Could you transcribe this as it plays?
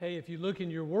Hey, if you look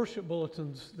in your worship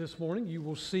bulletins this morning, you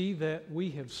will see that we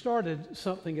have started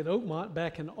something at Oakmont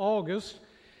back in August,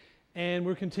 and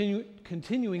we're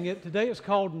continuing it today. It's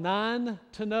called 9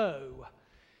 to Know.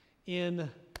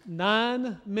 In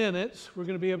 9 minutes, we're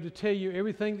going to be able to tell you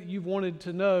everything that you've wanted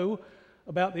to know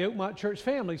about the Oakmont Church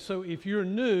family. So if you're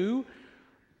new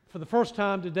for the first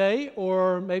time today,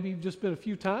 or maybe you've just been a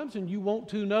few times and you want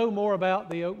to know more about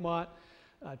the Oakmont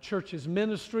Church's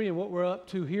ministry and what we're up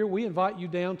to here, we invite you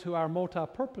down to our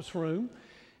multi-purpose room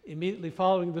immediately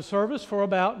following the service for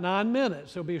about 9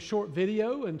 minutes. There'll be a short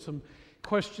video and some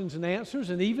questions and answers,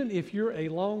 and even if you're a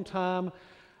long-time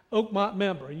Oakmont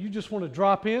member and you just want to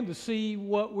drop in to see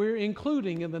what we're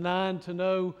including in the 9 to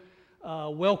Know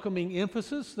welcoming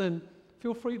emphasis, then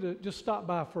feel free to just stop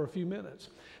by for a few minutes.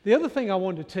 The other thing I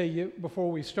wanted to tell you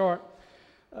before I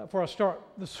start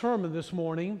the sermon this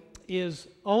morning is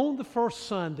on the first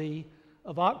Sunday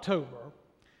of October,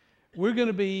 we're going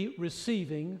to be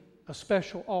receiving a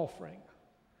special offering.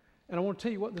 And I want to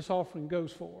tell you what this offering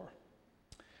goes for.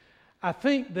 I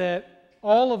think that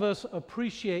all of us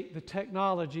appreciate the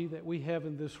technology that we have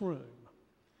in this room.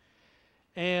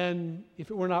 And if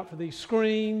it were not for these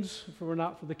screens, if it were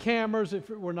not for the cameras, if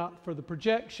it were not for the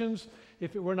projections,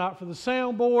 if it were not for the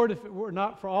soundboard, if it were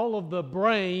not for all of the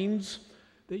brains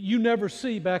that you never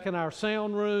see back in our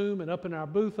sound room and up in our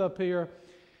booth up here,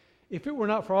 if it were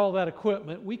not for all that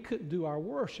equipment, we couldn't do our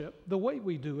worship the way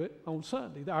we do it on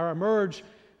Sunday. Our Emerge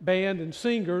band and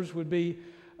singers would be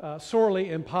sorely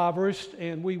impoverished,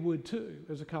 and we would too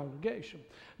as a congregation.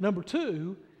 Number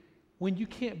two, when you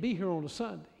can't be here on a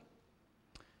Sunday,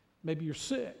 maybe you're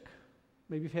sick,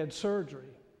 maybe you've had surgery,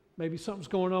 maybe something's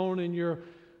going on in your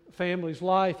family's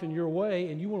life in your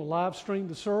way, and you want to live stream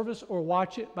the service or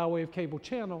watch it by way of cable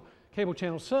channel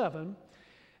 7,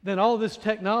 then all of this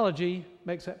technology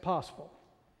makes that possible.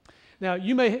 Now,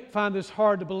 you may find this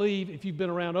hard to believe if you've been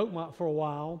around Oakmont for a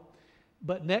while,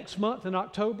 but next month in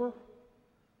October,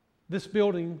 this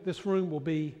room will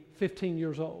be 15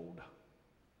 years old.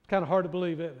 It's kind of hard to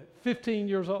believe, isn't it? 15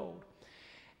 years old.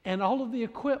 And all of the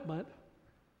equipment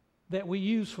that we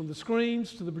use, from the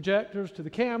screens to the projectors to the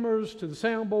cameras to the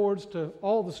soundboards to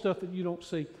all the stuff that you don't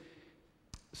see,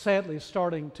 sadly is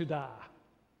starting to die.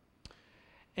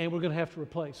 And we're going to have to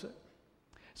replace it.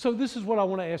 So this is what I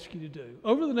want to ask you to do.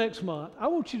 Over the next month, I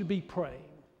want you to be praying.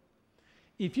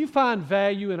 If you find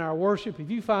value in our worship,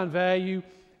 if you find value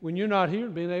when you're not here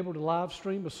and being able to live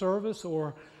stream a service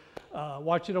or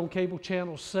watch it on cable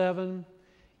channel 7,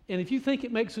 and if you think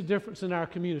it makes a difference in our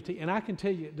community, and I can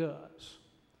tell you it does.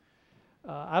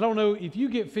 I don't know if you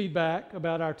get feedback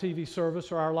about our TV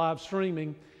service or our live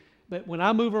streaming, but when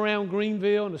I move around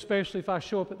Greenville, and especially if I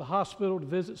show up at the hospital to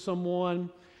visit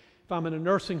someone, if I'm in a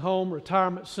nursing home,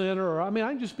 retirement center, or I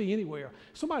can just be anywhere,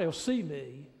 somebody will see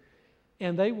me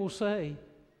and they will say,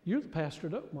 "You're the pastor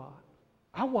at Oakmont.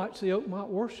 I watch the Oakmont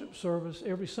worship service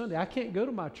every Sunday. I can't go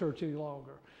to my church any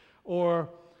longer." Or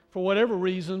for whatever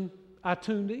reason, I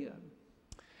tuned in.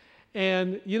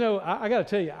 And, I got to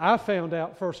tell you, I found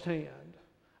out firsthand.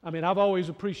 I've always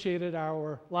appreciated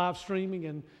our live streaming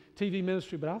and TV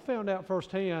ministry, but I found out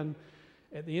firsthand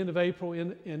at the end of April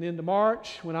and into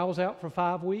March, when I was out for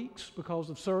 5 weeks because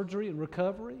of surgery and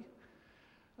recovery,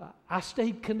 I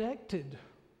stayed connected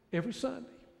every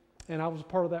Sunday, and I was a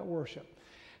part of that worship.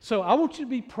 So I want you to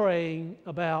be praying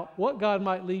about what God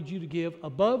might lead you to give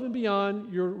above and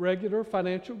beyond your regular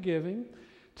financial giving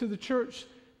to the church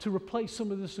to replace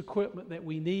some of this equipment that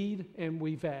we need and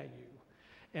we value.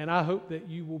 And I hope that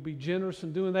you will be generous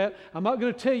in doing that. I'm not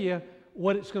going to tell you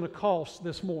what it's going to cost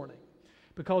this morning,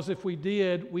 because if we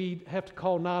did, we'd have to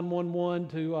call 911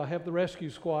 to have the rescue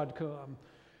squad come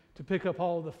to pick up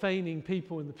all the fainting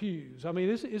people in the pews.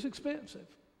 It's expensive.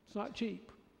 It's not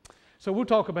cheap. So we'll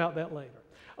talk about that later.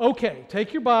 Okay,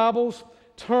 take your Bibles,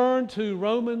 turn to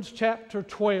Romans chapter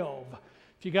 12.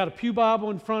 If you got a pew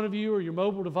Bible in front of you or your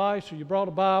mobile device or you brought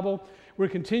a Bible, we're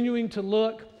continuing to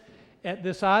look at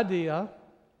this idea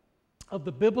of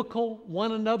the biblical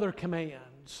one another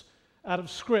commands out of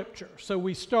Scripture. So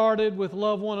we started with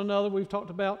love one another. We've talked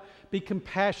about be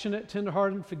compassionate,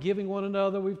 tenderhearted, forgiving one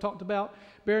another. We've talked about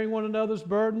bearing one another's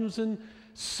burdens and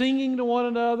singing to one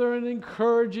another and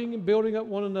encouraging and building up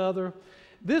one another.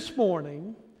 This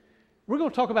morning, we're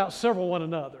going to talk about several one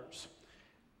another's.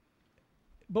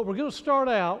 But we're going to start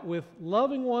out with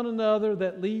loving one another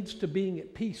that leads to being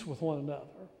at peace with one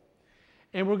another.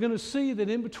 And we're going to see that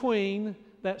in between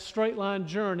that straight line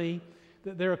journey,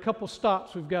 that there are a couple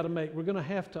stops we've got to make. We're going to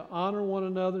have to honor one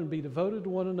another and be devoted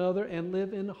to one another and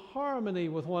live in harmony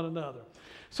with one another.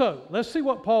 So let's see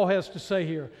what Paul has to say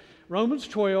here. Romans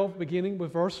 12, beginning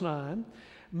with verse 9.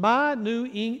 My New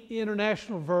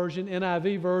International Version,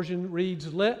 NIV version, reads,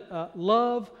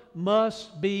 love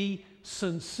must be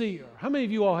sincere. How many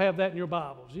of you all have that in your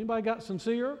Bibles? Anybody got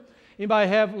sincere? Anybody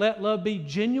have let love be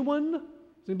genuine?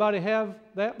 Does anybody have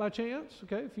that by chance?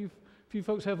 Okay, a few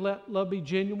folks have let love be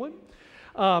genuine.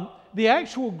 The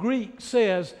actual Greek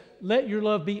says, let your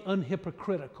love be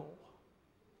unhypocritical.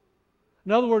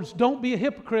 In other words, don't be a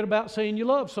hypocrite about saying you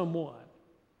love someone.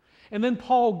 And then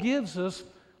Paul gives us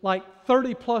like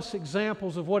 30 plus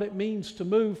examples of what it means to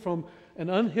move from an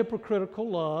unhypocritical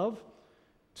love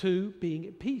to being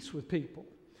at peace with people.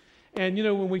 And you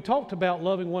know, when we talked about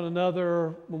loving one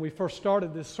another, when we first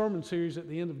started this sermon series at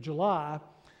the end of July,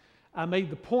 I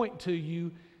made the point to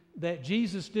you that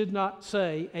Jesus did not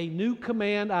say, a new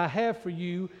command I have for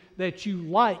you, that you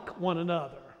like one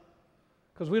another.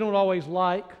 Because we don't always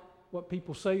like what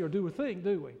people say or do or think,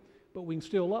 do we? But we can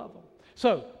still love them.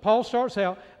 So, Paul starts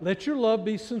out, let your love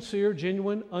be sincere,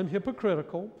 genuine,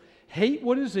 unhypocritical. Hate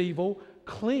what is evil,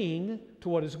 cling to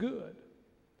what is good.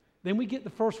 Then we get the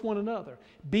first one another.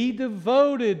 Be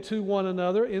devoted to one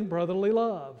another in brotherly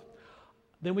love.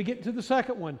 Then we get to the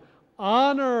second one.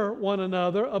 Honor one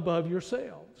another above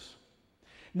yourselves.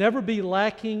 Never be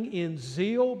lacking in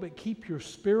zeal, but keep your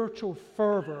spiritual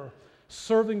fervor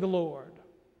serving the Lord.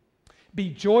 Be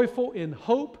joyful in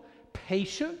hope,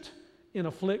 patient in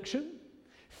affliction,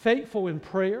 faithful in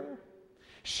prayer.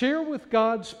 Share with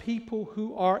God's people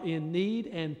who are in need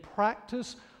and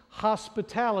practice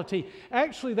hospitality.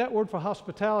 Actually, that word for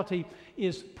hospitality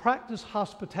is practice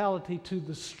hospitality to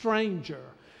the stranger.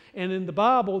 And in the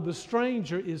Bible, the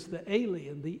stranger is the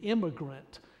alien, the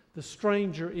immigrant, the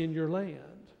stranger in your land.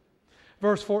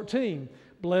 Verse 14,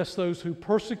 bless those who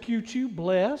persecute you,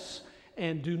 bless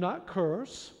and do not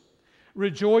curse.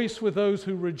 Rejoice with those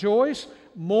who rejoice,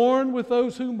 mourn with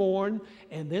those who mourn.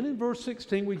 And then in verse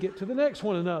 16, we get to the next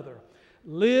one another.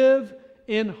 Live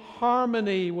in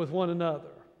harmony with one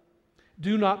another.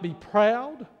 Do not be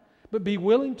proud, but be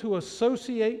willing to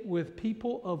associate with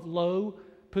people of low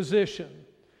position.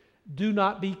 Do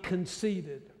not be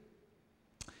conceited.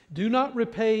 Do not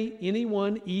repay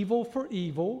anyone evil for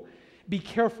evil. Be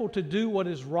careful to do what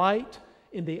is right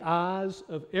in the eyes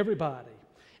of everybody.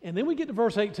 And then we get to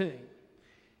verse 18.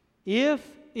 If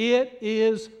it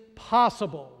is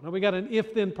possible. Now we got an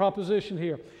if-then proposition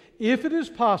here. If it is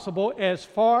possible, as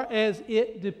far as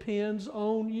it depends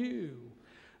on you,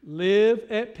 live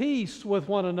at peace with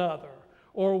one another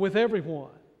or with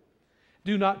everyone.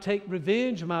 Do not take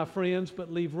revenge, my friends,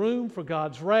 but leave room for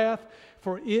God's wrath,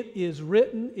 for it is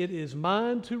written, it is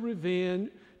mine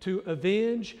to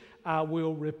avenge, I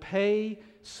will repay,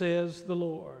 says the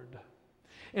Lord.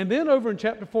 And then over in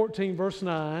chapter 14, verse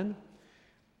 19,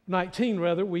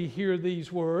 we hear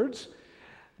these words.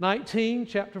 19,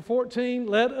 chapter 14,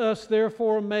 let us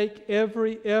therefore make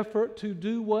every effort to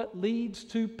do what leads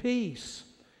to peace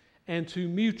and to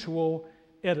mutual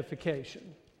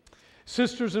edification.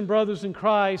 Sisters and brothers in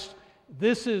Christ,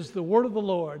 this is the word of the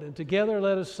Lord, and together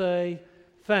let us say,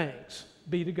 thanks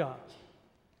be to God.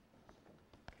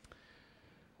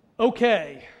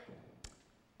 Okay,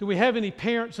 do we have any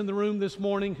parents in the room this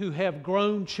morning who have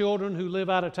grown children who live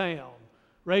out of town?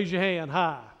 Raise your hand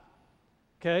high.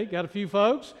 Okay, got a few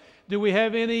folks. Do we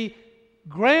have any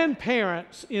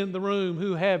grandparents in the room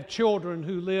who have children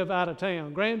who live out of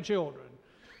town? Grandchildren.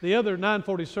 The other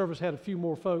 940 service had a few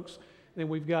more folks than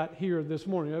we've got here this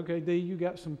morning. Okay, Dee, you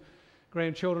got some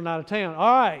grandchildren out of town.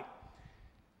 All right.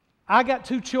 I got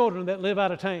 2 children that live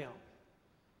out of town.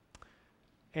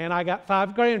 And I got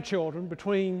 5 grandchildren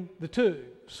between the 2.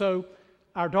 So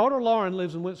our daughter Lauren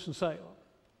lives in Winston-Salem.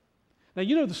 Now,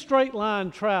 you know the straight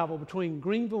line travel between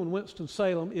Greenville and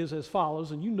Winston-Salem is as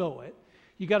follows, and you know it.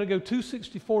 You got to go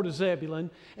 264 to Zebulon,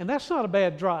 and that's not a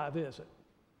bad drive, is it?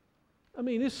 I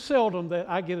mean, it's seldom that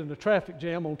I get in a traffic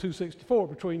jam on 264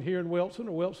 between here and Wilson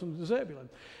or Wilson to Zebulon.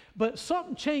 But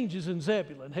something changes in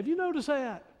Zebulon. Have you noticed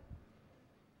that?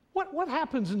 What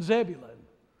happens in Zebulon?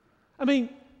 I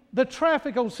mean, the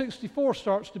traffic on 64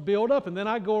 starts to build up, and then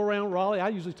I go around Raleigh. I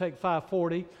usually take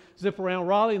 540, zip around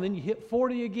Raleigh, and then you hit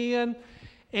 40 again.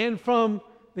 And from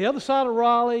the other side of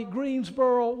Raleigh,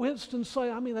 Greensboro,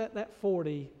 Winston-Salem, I mean, that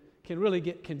 40 can really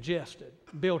get congested,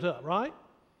 built up, right?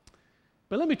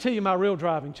 But let me tell you my real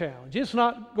driving challenge. It's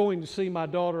not going to see my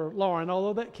daughter Lauren,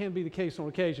 although that can be the case on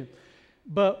occasion.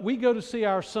 But we go to see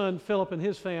our son Philip and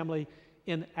his family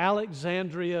in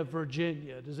Alexandria,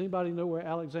 Virginia. Does anybody know where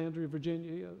Alexandria,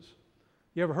 Virginia is?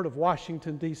 You ever heard of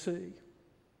Washington, D.C.?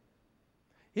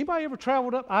 Anybody ever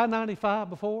traveled up I-95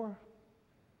 before?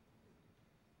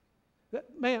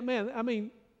 Man, I mean,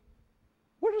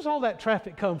 where does all that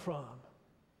traffic come from?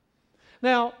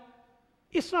 Now,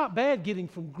 It's not bad getting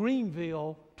from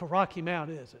Greenville to Rocky Mount,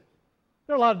 is it?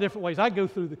 There are a lot of different ways. I go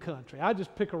through the country. I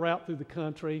just pick a route through the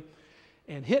country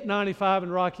and hit 95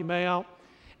 in Rocky Mount.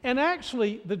 And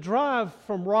actually, the drive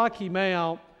from Rocky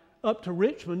Mount up to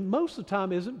Richmond most of the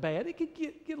time isn't bad. It could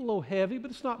get a little heavy,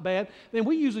 but it's not bad. Then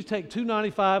we usually take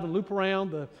 295 and loop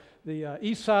around the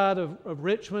east side of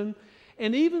Richmond.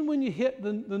 And even when you hit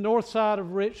the north side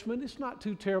of Richmond, it's not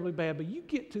too terribly bad. But you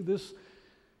get to this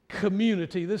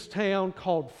community, this town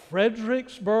called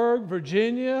Fredericksburg,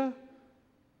 Virginia.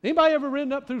 Anybody ever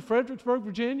ridden up through Fredericksburg,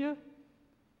 Virginia?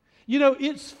 You know,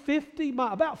 it's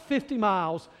about 50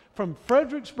 miles from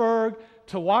Fredericksburg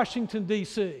to Washington,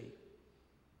 D.C.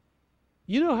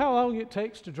 You know how long it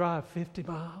takes to drive 50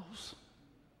 miles?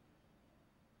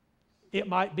 It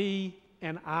might be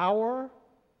an hour,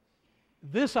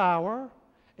 this hour,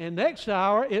 and next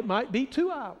hour it might be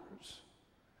 2 hours.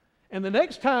 And the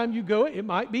next time you go, it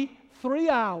might be 3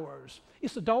 hours.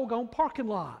 It's a doggone parking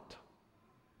lot.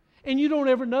 And you don't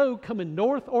ever know coming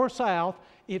north or south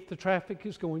if the traffic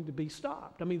is going to be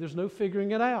stopped. I mean, there's no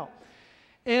figuring it out.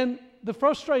 And the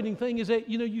frustrating thing is that,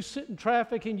 you sit in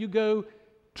traffic and you go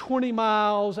 20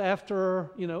 miles after,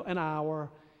 an hour,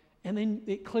 and then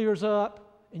it clears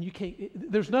up, and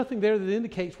there's nothing there that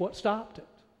indicates what stopped it.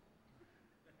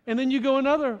 And then you go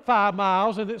another 5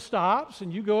 miles, and it stops,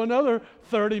 and you go another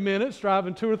 30 minutes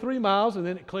driving 2 or 3 miles, and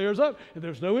then it clears up, and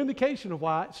there's no indication of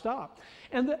why it stopped.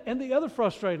 And the other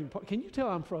frustrating part, can you tell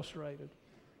I'm frustrated?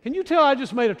 Can you tell I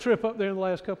just made a trip up there in the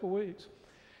last couple of weeks?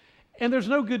 And there's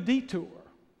no good detour.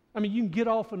 I mean, you can get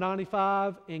off of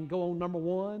 95 and go on number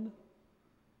 1,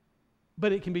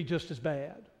 but it can be just as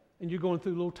bad. And you're going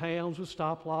through little towns with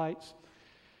stoplights.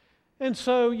 And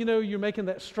so, you're making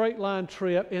that straight line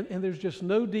trip, and there's just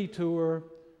no detour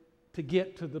to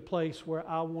get to the place where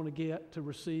I want to get to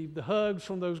receive the hugs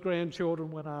from those grandchildren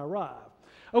when I arrive.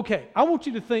 Okay, I want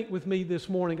you to think with me this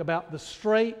morning about the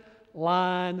straight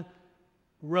line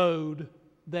road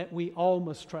that we all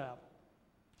must travel.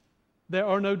 There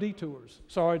are no detours,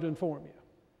 sorry to inform you.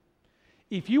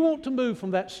 If you want to move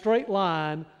from that straight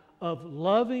line of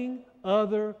loving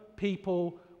other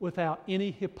people without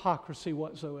any hypocrisy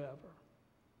whatsoever,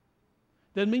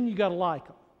 doesn't mean you got to like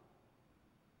them.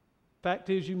 Fact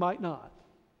is, you might not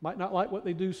like what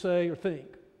they do, say, or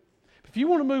think. If you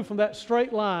want to move from that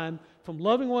straight line, from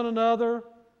loving one another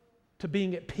to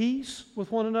being at peace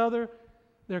with one another,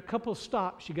 there are a couple of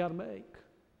stops you got to make.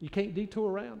 You can't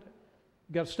detour around it.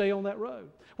 You got to stay on that road.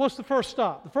 What's the first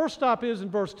stop? The first stop is in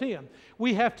verse 10.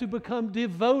 We have to become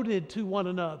devoted to one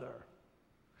another.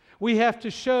 We have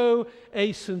to show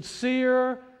a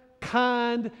sincere,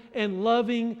 kind, and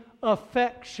loving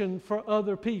affection for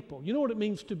other people. You know what it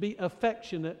means to be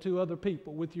affectionate to other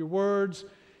people with your words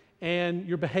and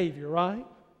your behavior, right?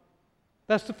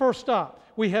 That's the first stop.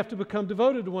 We have to become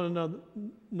devoted to one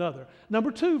another.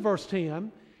 Number 2, verse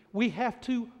 10, we have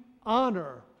to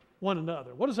honor one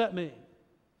another. What does that mean?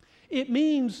 It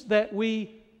means that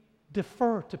we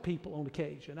defer to people on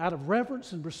occasion. Out of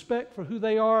reverence and respect for who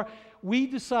they are, we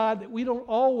decide that we don't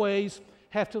always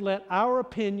have to let our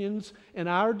opinions and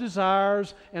our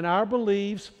desires and our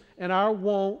beliefs and our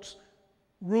wants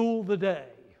rule the day.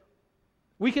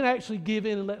 We can actually give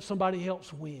in and let somebody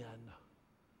else win.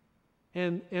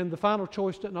 And the final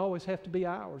choice doesn't always have to be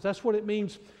ours. That's what it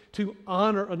means to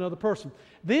honor another person.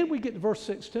 Then we get to verse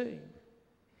 16.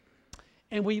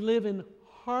 And we live in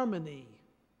harmony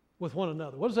with one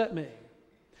another. What does that mean?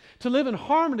 To live in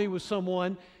harmony with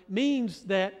someone means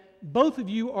that both of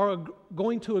you are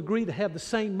going to agree to have the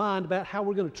same mind about how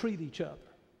we're going to treat each other.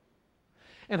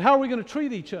 And how are we going to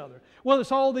treat each other? Well,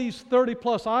 it's all these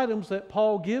 30-plus items that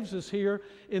Paul gives us here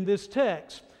in this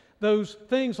text. Those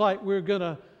things like we're going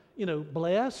to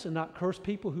bless and not curse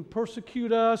people who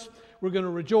persecute us. We're going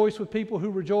to rejoice with people who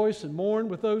rejoice and mourn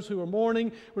with those who are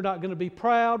mourning. We're not going to be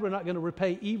proud. We're not going to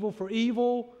repay evil for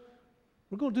evil.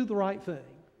 We're going to do the right thing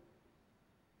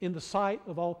in the sight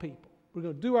of all people. We're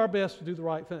going to do our best to do the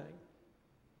right thing.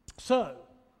 So,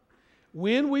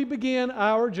 when we begin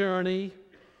our journey,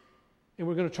 and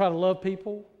we're going to try to love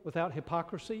people without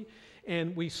hypocrisy,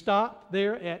 and we stop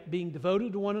there at being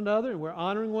devoted to one another, and we're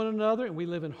honoring one another, and we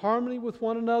live in harmony with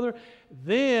one another,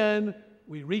 then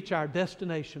we reach our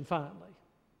destination finally.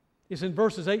 It's in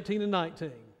verses 18 and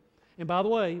 19. And by the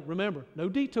way, remember, no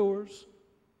detours.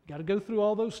 You've got to go through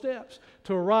all those steps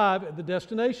to arrive at the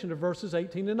destination of verses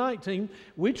 18 and 19,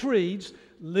 which reads,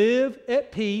 live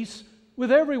at peace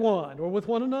with everyone or with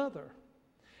one another.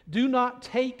 Do not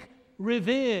take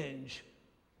revenge.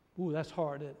 Ooh, that's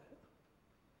hard, isn't it?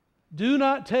 Do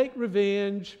not take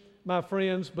revenge, my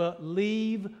friends, but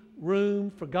leave room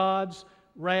for God's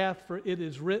wrath, for it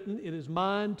is written, it is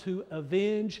mine to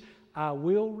avenge, I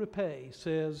will repay,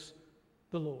 says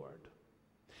the Lord.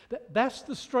 That's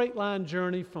the straight line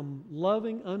journey from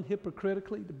loving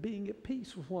unhypocritically to being at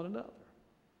peace with one another.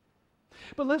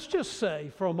 But let's just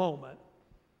say for a moment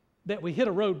that we hit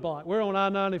a roadblock. We're on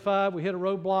I-95, we hit a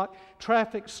roadblock.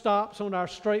 Traffic stops on our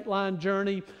straight line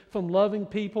journey from loving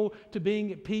people to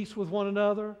being at peace with one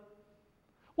another.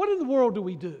 What in the world do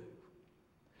we do?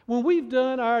 When we've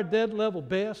done our dead level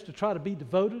best to try to be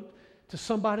devoted to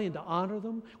somebody and to honor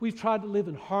them, we've tried to live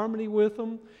in harmony with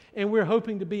them, and we're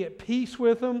hoping to be at peace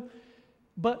with them,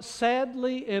 but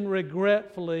sadly and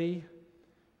regretfully,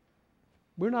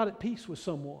 we're not at peace with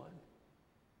someone.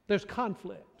 There's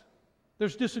conflict.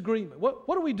 There's disagreement. What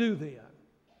do we do then?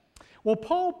 Well,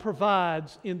 Paul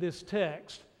provides in this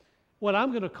text what I'm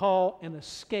going to call an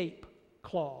escape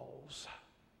clause.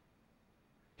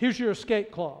 Here's your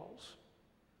escape clause.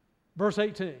 Verse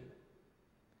 18.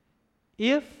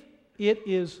 If it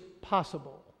is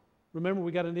possible. Remember,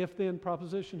 we got an if-then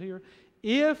proposition here.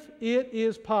 If it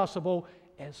is possible,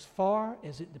 as far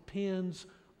as it depends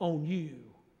on you,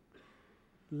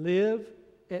 live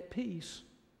at peace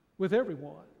with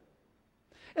everyone.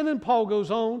 And then Paul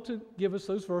goes on to give us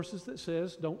those verses that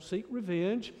says, don't seek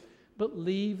revenge, but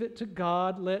leave it to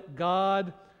God. Let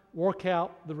God work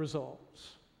out the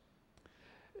results.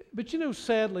 But you know,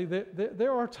 sadly,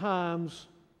 there are times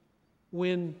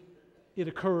when it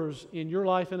occurs in your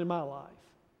life and in my life.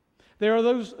 There are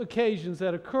those occasions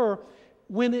that occur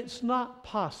when it's not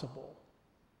possible,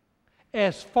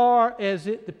 as far as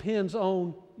it depends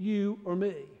on you or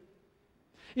me.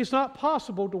 It's not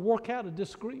possible to work out a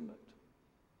disagreement.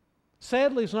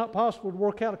 Sadly, it's not possible to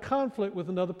work out a conflict with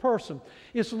another person.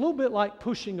 It's a little bit like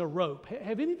pushing a rope.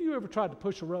 Have any of you ever tried to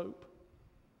push a rope?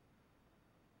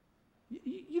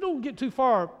 You don't get too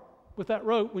far with that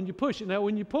rope when you push it. Now,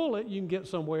 when you pull it, you can get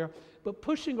somewhere. But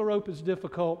pushing a rope is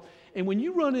difficult. And when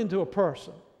you run into a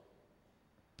person,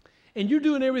 and you're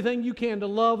doing everything you can to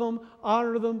love them,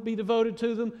 honor them, be devoted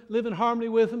to them, live in harmony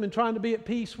with them, and trying to be at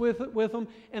peace with them,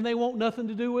 and they want nothing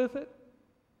to do with it.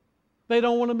 They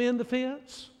don't want to mend the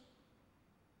fence.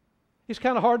 It's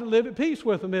kind of hard to live at peace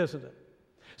with them, isn't it?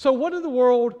 So what in the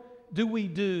world do we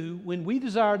do when we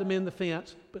desire to mend the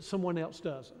fence, but someone else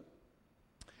doesn't?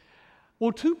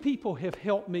 Well, two people have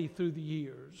helped me through the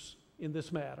years in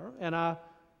this matter, and I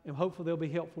am hopeful they'll be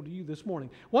helpful to you this morning.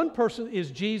 One person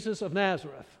is Jesus of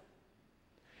Nazareth.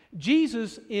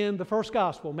 Jesus in the first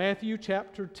gospel, Matthew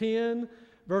chapter 10,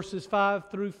 verses 5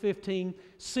 through 15,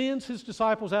 sends his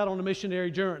disciples out on a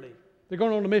missionary journey. They're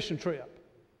going on a mission trip.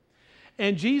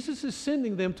 And Jesus is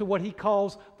sending them to what he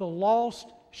calls the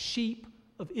lost sheep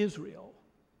of Israel.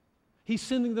 He's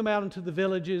sending them out into the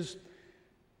villages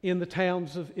in the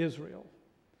towns of Israel.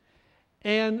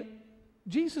 And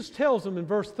Jesus tells them in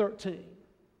verse 13,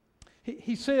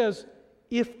 he says,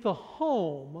 if the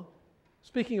home,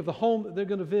 speaking of the home that they're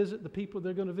going to visit, the people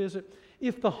they're going to visit,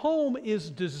 if the home is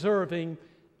deserving,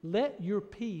 let your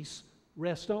peace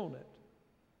rest on it.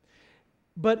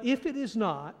 But if it is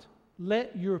not,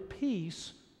 let your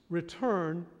peace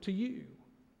return to you.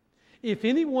 If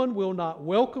anyone will not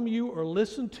welcome you or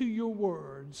listen to your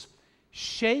words,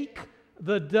 shake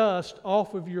the dust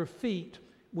off of your feet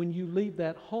when you leave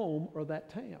that home or that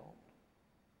town.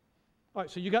 All right,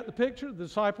 so you got the picture. The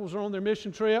disciples are on their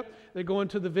mission trip. They go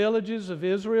into the villages of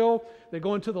Israel. They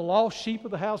go into the lost sheep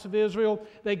of the house of Israel.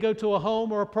 They go to a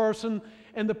home or a person,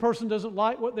 and the person doesn't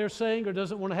like what they're saying or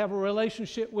doesn't want to have a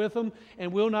relationship with them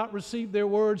and will not receive their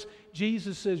words.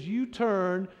 Jesus says, you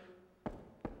turn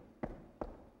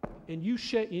and you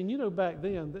shake. And you know, back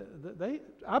then,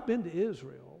 I've been to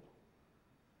Israel,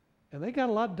 and they got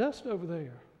a lot of dust over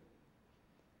there.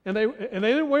 And they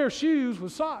didn't wear shoes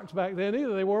with socks back then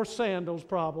either. They wore sandals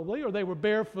probably, or they were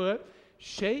barefoot.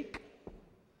 Shake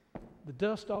the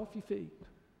dust off your feet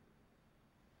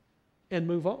and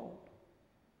move on. All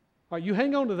right, you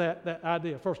hang on to that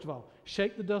idea, first of all.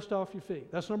 Shake the dust off your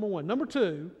feet. That's number one. Number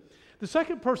two, the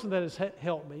second person that has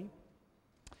helped me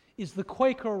is the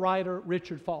Quaker writer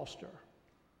Richard Foster.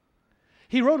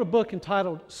 He wrote a book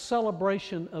entitled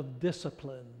Celebration of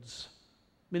Disciplines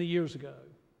many years ago.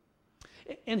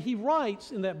 And he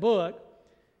writes in that book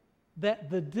that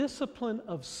the discipline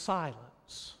of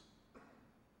silence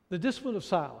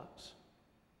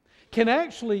can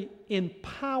actually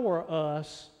empower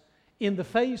us in the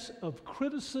face of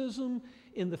criticism,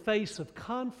 in the face of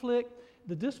conflict.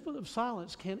 The discipline of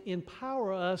silence can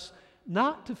empower us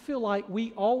not to feel like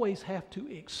we always have to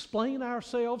explain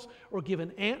ourselves or give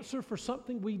an answer for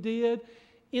something we did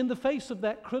in the face of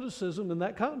that criticism and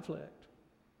that conflict.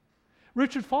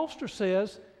 Richard Foster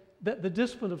says, that the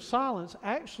discipline of silence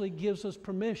actually gives us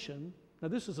permission, now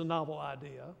this is a novel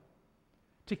idea,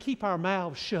 to keep our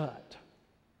mouths shut.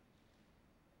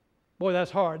 Boy,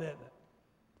 that's hard, isn't it?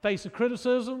 Face of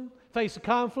criticism, face of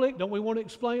conflict. Don't we want to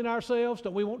explain ourselves?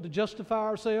 Don't we want to justify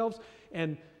ourselves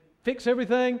and fix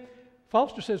everything?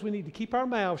 Foster says we need to keep our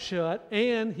mouths shut,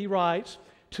 and he writes,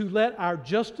 to let our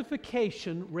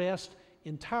justification rest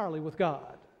entirely with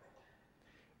God.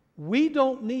 We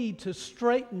don't need to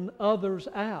straighten others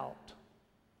out,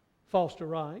 Foster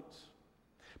writes.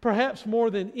 Perhaps more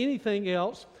than anything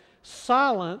else,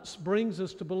 silence brings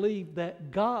us to believe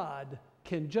that God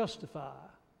can justify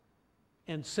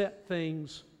and set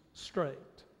things straight.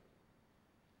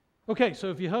 Okay, so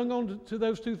if you hung on to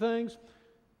those two things,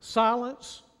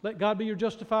 silence, let God be your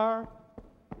justifier,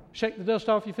 shake the dust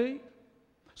off your feet.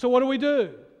 So what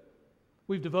do?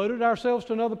 We've devoted ourselves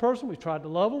to another person. We've tried to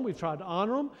love them. We've tried to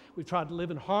honor them. We've tried to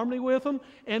live in harmony with them.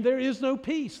 And there is no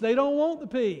peace. They don't want the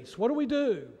peace. What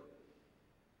do?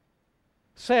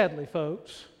 Sadly,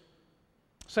 folks,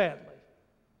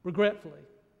 regretfully,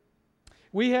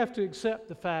 we have to accept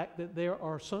the fact that there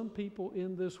are some people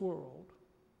in this world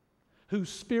whose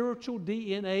spiritual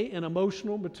DNA and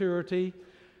emotional maturity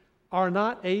are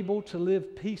not able to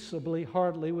live peaceably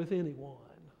hardly with anyone.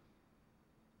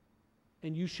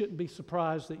 And you shouldn't be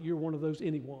surprised that you're one of those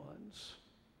anyones.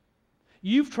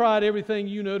 You've tried everything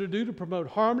you know to do to promote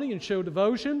harmony and show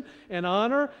devotion and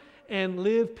honor and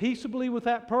live peaceably with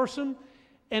that person,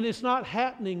 and it's not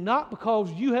happening, not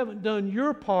because you haven't done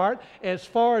your part as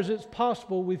far as it's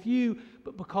possible with you,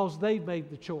 but because they've made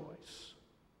the choice.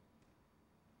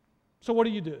 So what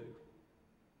do?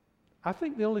 I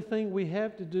think the only thing we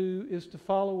have to do is to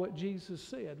follow what Jesus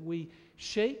said. We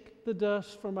shake the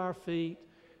dust from our feet,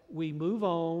 we move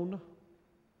on,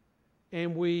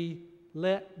 and we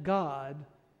let God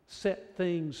set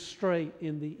things straight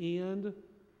in the end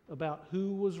about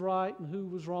who was right and who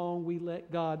was wrong. We let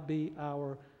God be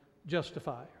our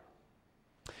justifier.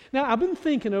 Now, I've been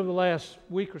thinking over the last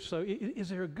week or so, is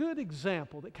there a good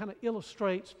example that kind of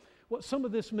illustrates what some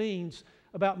of this means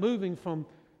about moving from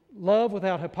love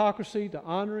without hypocrisy to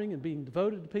honoring and being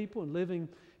devoted to people and living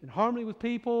in harmony with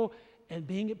people and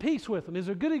being at peace with them? Is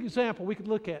there a good example we could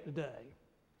look at today?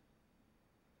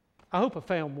 I hope I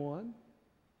found one.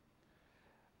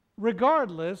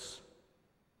 Regardless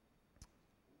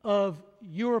of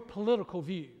your political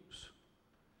views,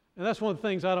 and that's one of the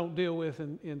things I don't deal with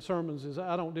in sermons, is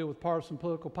I don't deal with partisan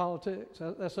political politics.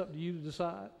 That's up to you to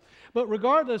decide. But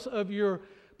regardless of your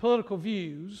political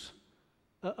views,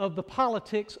 of the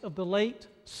politics of the late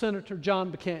Senator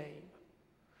John McCain,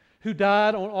 who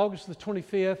died on August the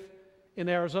 25th in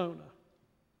Arizona.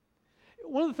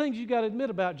 One of the things you got to admit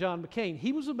about John McCain,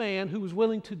 he was a man who was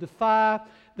willing to defy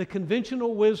the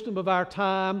conventional wisdom of our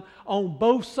time on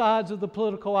both sides of the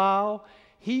political aisle.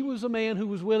 He was a man who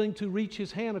was willing to reach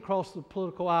his hand across the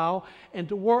political aisle and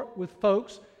to work with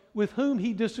folks with whom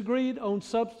he disagreed on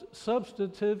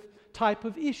substantive type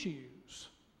of issues.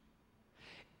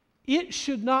 It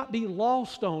should not be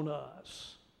lost on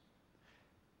us,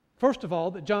 first of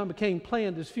all, that John McCain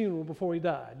planned his funeral before he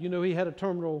died. You know, he had a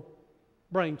terminal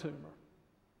brain tumor.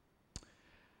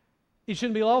 It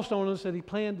shouldn't be lost on us that he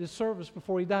planned his service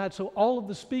before he died. So all of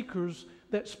the speakers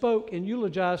that spoke and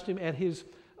eulogized him at his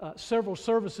several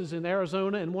services in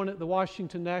Arizona and one at the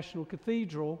Washington National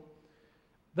Cathedral,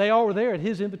 they all were there at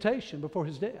his invitation before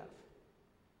his death.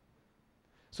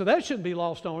 So that shouldn't be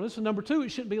lost on us. And number two, it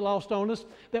shouldn't be lost on us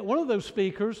that one of those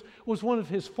speakers was one of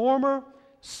his former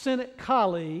Senate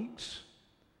colleagues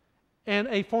and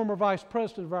a former vice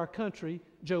president of our country,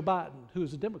 Joe Biden, who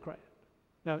is a Democrat.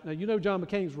 Now you know John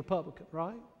McCain's Republican,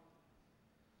 right?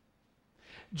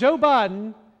 Joe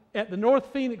Biden at the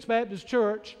North Phoenix Baptist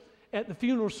Church at the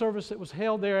funeral service that was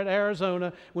held there in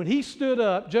Arizona, when he stood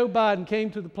up, Joe Biden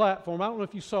came to the platform. I don't know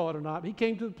if you saw it or not. He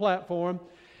came to the platform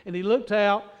and he looked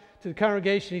out to the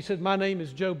congregation. He said, "My name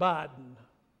is Joe Biden."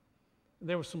 And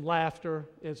there was some laughter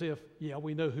as if, "Yeah,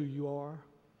 we know who you are."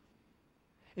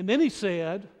 And then he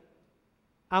said,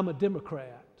 "I'm a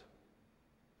Democrat."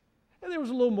 And there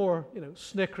was a little more,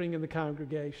 snickering in the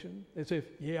congregation as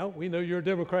if, "Yeah, we know you're a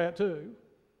Democrat too."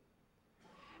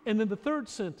 And then the third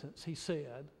sentence he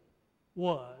said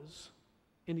was,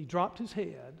 and he dropped his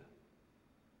head,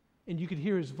 and you could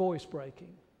hear his voice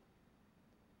breaking.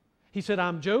 He said,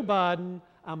 "I'm Joe Biden,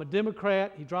 I'm a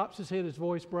Democrat." He drops his head, his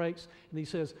voice breaks, and he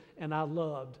says, "And I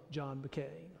loved John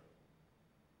McCain."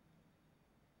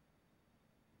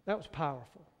 That was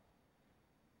powerful.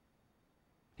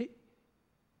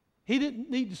 He didn't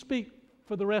need to speak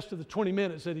for the rest of the 20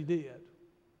 minutes that he did.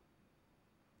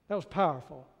 That was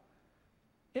powerful.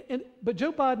 But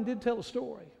Joe Biden did tell a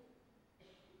story.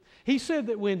 He said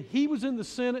that when he was in the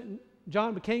Senate, and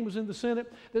John McCain was in the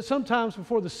Senate, that sometimes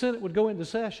before the Senate would go into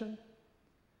session,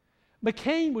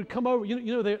 McCain would come over.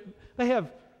 They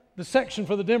have the section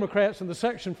for the Democrats and the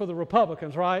section for the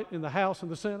Republicans, right, in the House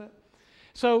and the Senate.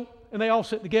 So, and they all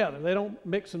sit together. They don't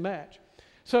mix and match.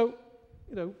 So,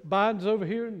 Biden's over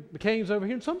here and McCain's over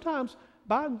here. And sometimes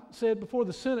Biden said before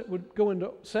the Senate would go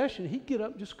into session, he'd get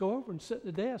up and just go over and sit at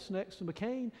the desk next to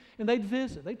McCain, and they'd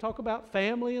visit. They'd talk about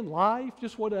family and life,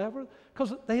 just whatever,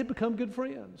 because they had become good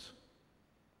friends.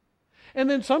 And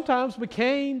then sometimes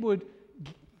McCain would,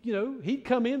 he'd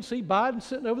come in, see Biden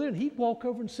sitting over there, and he'd walk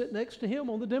over and sit next to him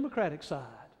on the Democratic side.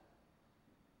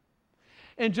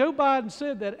 And Joe Biden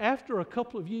said that after a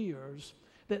couple of years,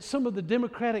 that some of the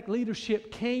Democratic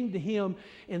leadership came to him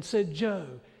and said, Joe,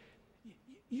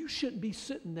 you shouldn't be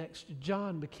sitting next to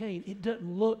John McCain. It doesn't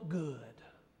look good.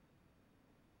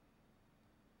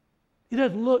 It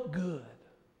doesn't look good.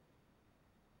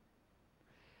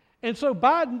 And so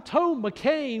Biden told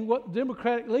McCain what the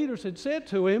Democratic leaders had said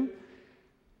to him.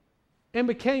 And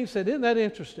McCain said, isn't that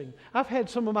interesting? I've had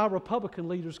some of my Republican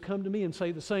leaders come to me and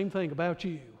say the same thing about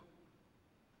you.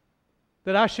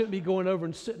 That I shouldn't be going over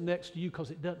and sitting next to you because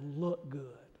it doesn't look good.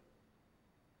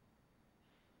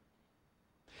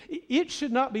 It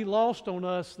should not be lost on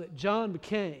us that John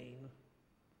McCain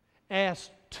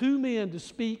asked two men to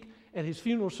speak at his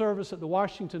funeral service at the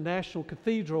Washington National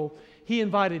Cathedral. He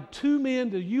invited two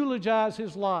men to eulogize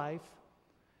his life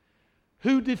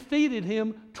who defeated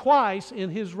him twice in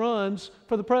his runs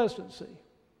for the presidency.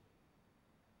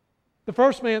 The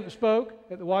first man that spoke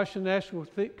at the Washington National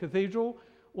Cathedral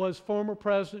was former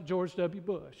President George W.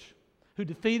 Bush, who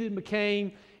defeated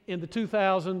McCain in the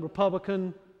 2000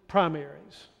 Republican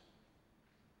primaries.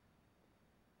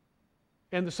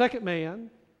 And the second man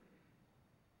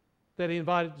that he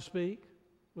invited to speak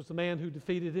was the man who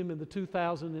defeated him in the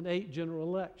 2008 general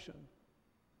election,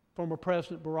 former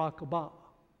President Barack Obama,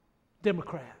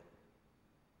 Democrat.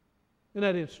 Isn't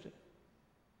that interesting?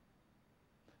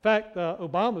 In fact,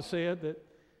 Obama said that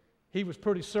he was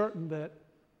pretty certain that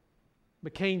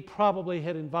McCain probably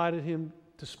had invited him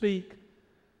to speak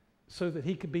so that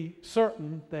he could be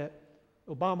certain that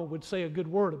Obama would say a good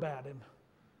word about him.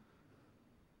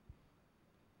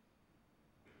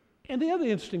 And the other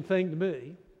interesting thing to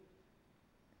me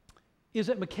is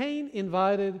that McCain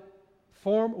invited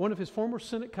one of his former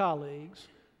Senate colleagues,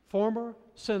 former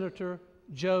Senator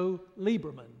Joe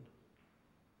Lieberman,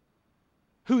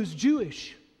 who is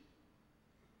Jewish,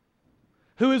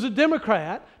 who is a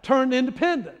Democrat turned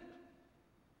independent,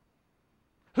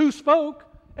 who spoke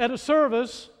at a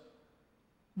service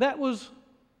that was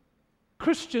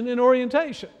Christian in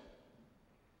orientation.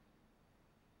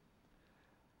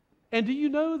 And do you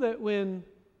know that when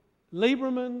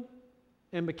Lieberman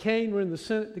and McCain were in the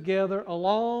Senate together,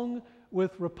 along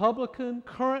with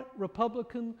current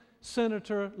Republican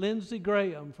Senator Lindsey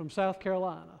Graham from South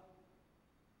Carolina,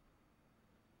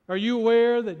 are you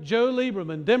aware that Joe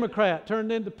Lieberman, Democrat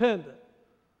turned independent,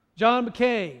 John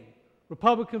McCain,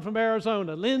 Republican from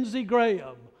Arizona, Lindsey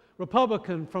Graham,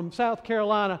 Republican from South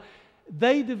Carolina,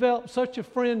 they developed such a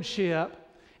friendship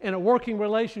and a working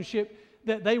relationship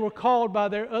that they were called by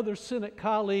their other Senate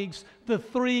colleagues the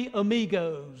Three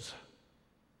Amigos,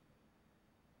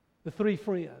 the three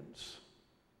friends.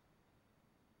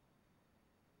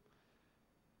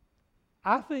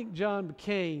 I think John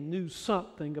McCain knew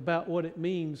something about what it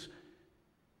means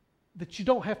that you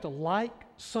don't have to like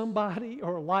somebody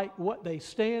or like what they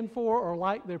stand for or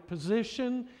like their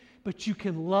position, but you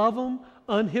can love them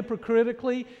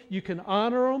unhypocritically. You can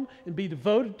honor them and be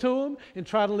devoted to them and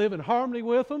try to live in harmony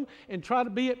with them and try to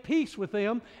be at peace with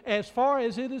them as far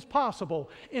as it is possible.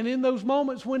 And in those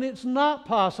moments when it's not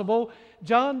possible,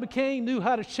 John McCain knew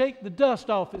how to shake the dust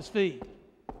off his feet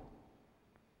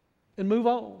and move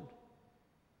on.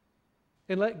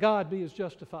 And let God be his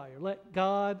justifier. Let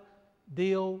God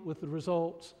deal with the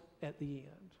results at the end.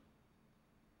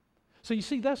 So you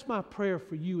see, that's my prayer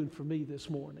for you and for me this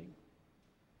morning.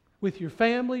 With your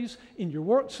families, in your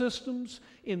work systems,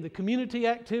 in the community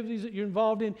activities that you're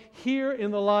involved in, here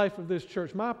in the life of this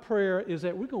church, my prayer is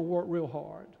that we're going to work real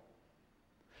hard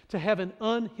to have an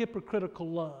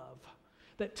unhypocritical love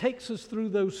that takes us through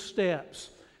those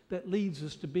steps that leads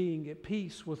us to being at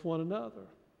peace with one another.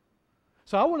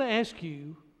 So I want to ask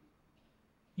you,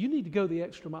 you need to go the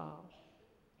extra mile.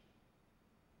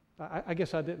 I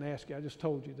guess I didn't ask you, I just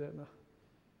told you, didn't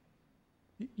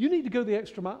I? You need to go the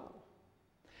extra mile.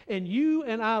 And you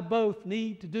and I both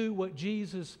need to do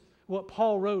what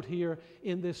Paul wrote here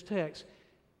in this text,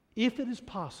 if it is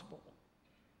possible.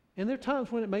 And there are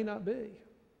times when it may not be.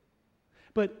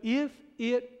 But if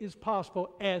it is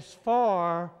possible, as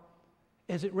far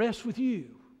as it rests with you,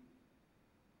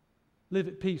 live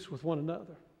at peace with one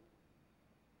another.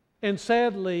 And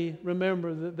sadly,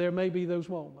 remember that there may be those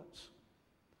moments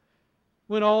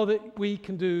when all that we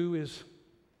can do is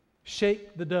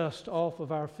shake the dust off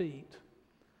of our feet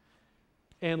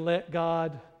and let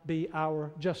God be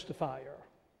our justifier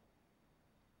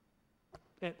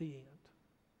at the end.